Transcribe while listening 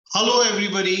Hello,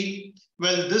 everybody.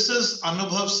 Well, this is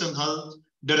Anubhav Sinhal,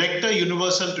 Director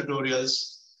Universal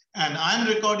Tutorials, and I'm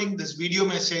recording this video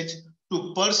message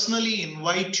to personally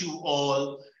invite you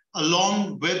all,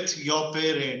 along with your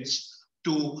parents,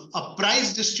 to a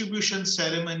prize distribution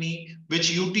ceremony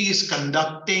which UT is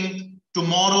conducting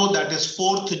tomorrow, that is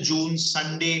 4th June,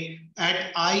 Sunday,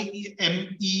 at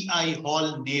IMEI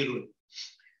Hall, Nerul.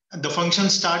 The function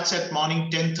starts at morning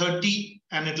 10:30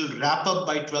 and it will wrap up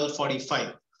by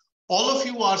 12:45. All of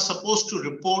you are supposed to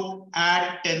report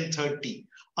at 10:30.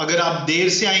 अगर आप देर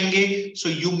से आएंगे, so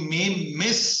you may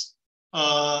miss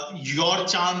your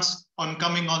chance on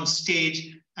coming on stage,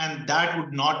 and that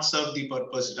would not serve the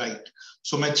purpose right.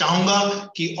 So मैं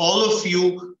चाहूंगा कि all of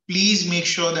you please make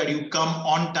sure that you come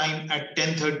on time at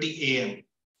 10:30 a.m.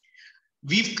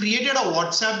 We've created a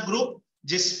WhatsApp group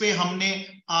जिसपे हमने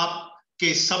आप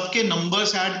के सबके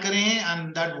numbers add करे हैं,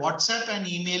 and that WhatsApp and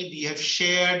email we have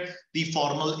shared the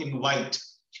formal invite.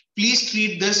 Please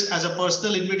treat this as a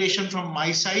personal invitation from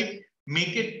my side.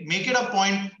 Make it a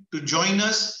point to join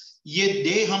us. ये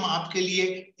day हम आपके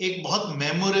लिए एक बहुत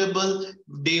memorable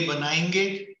day बनाएंगे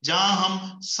जहां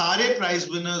हम सारे प्राइज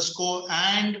विनर्स को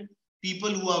and people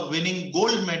who are winning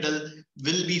gold medal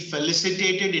will be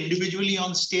felicitated individually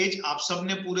on stage. आप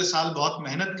सबने पूरे साल बहुत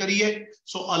मेहनत करी है,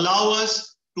 so allow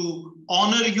us to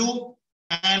honor you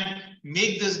and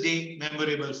make this day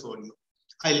memorable for you.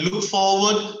 I look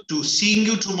forward to seeing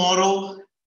you tomorrow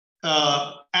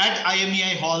at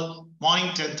IMEI Hall,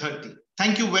 morning 10:30.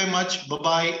 Thank you very much.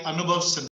 Bye-bye. Anubhav Sinha.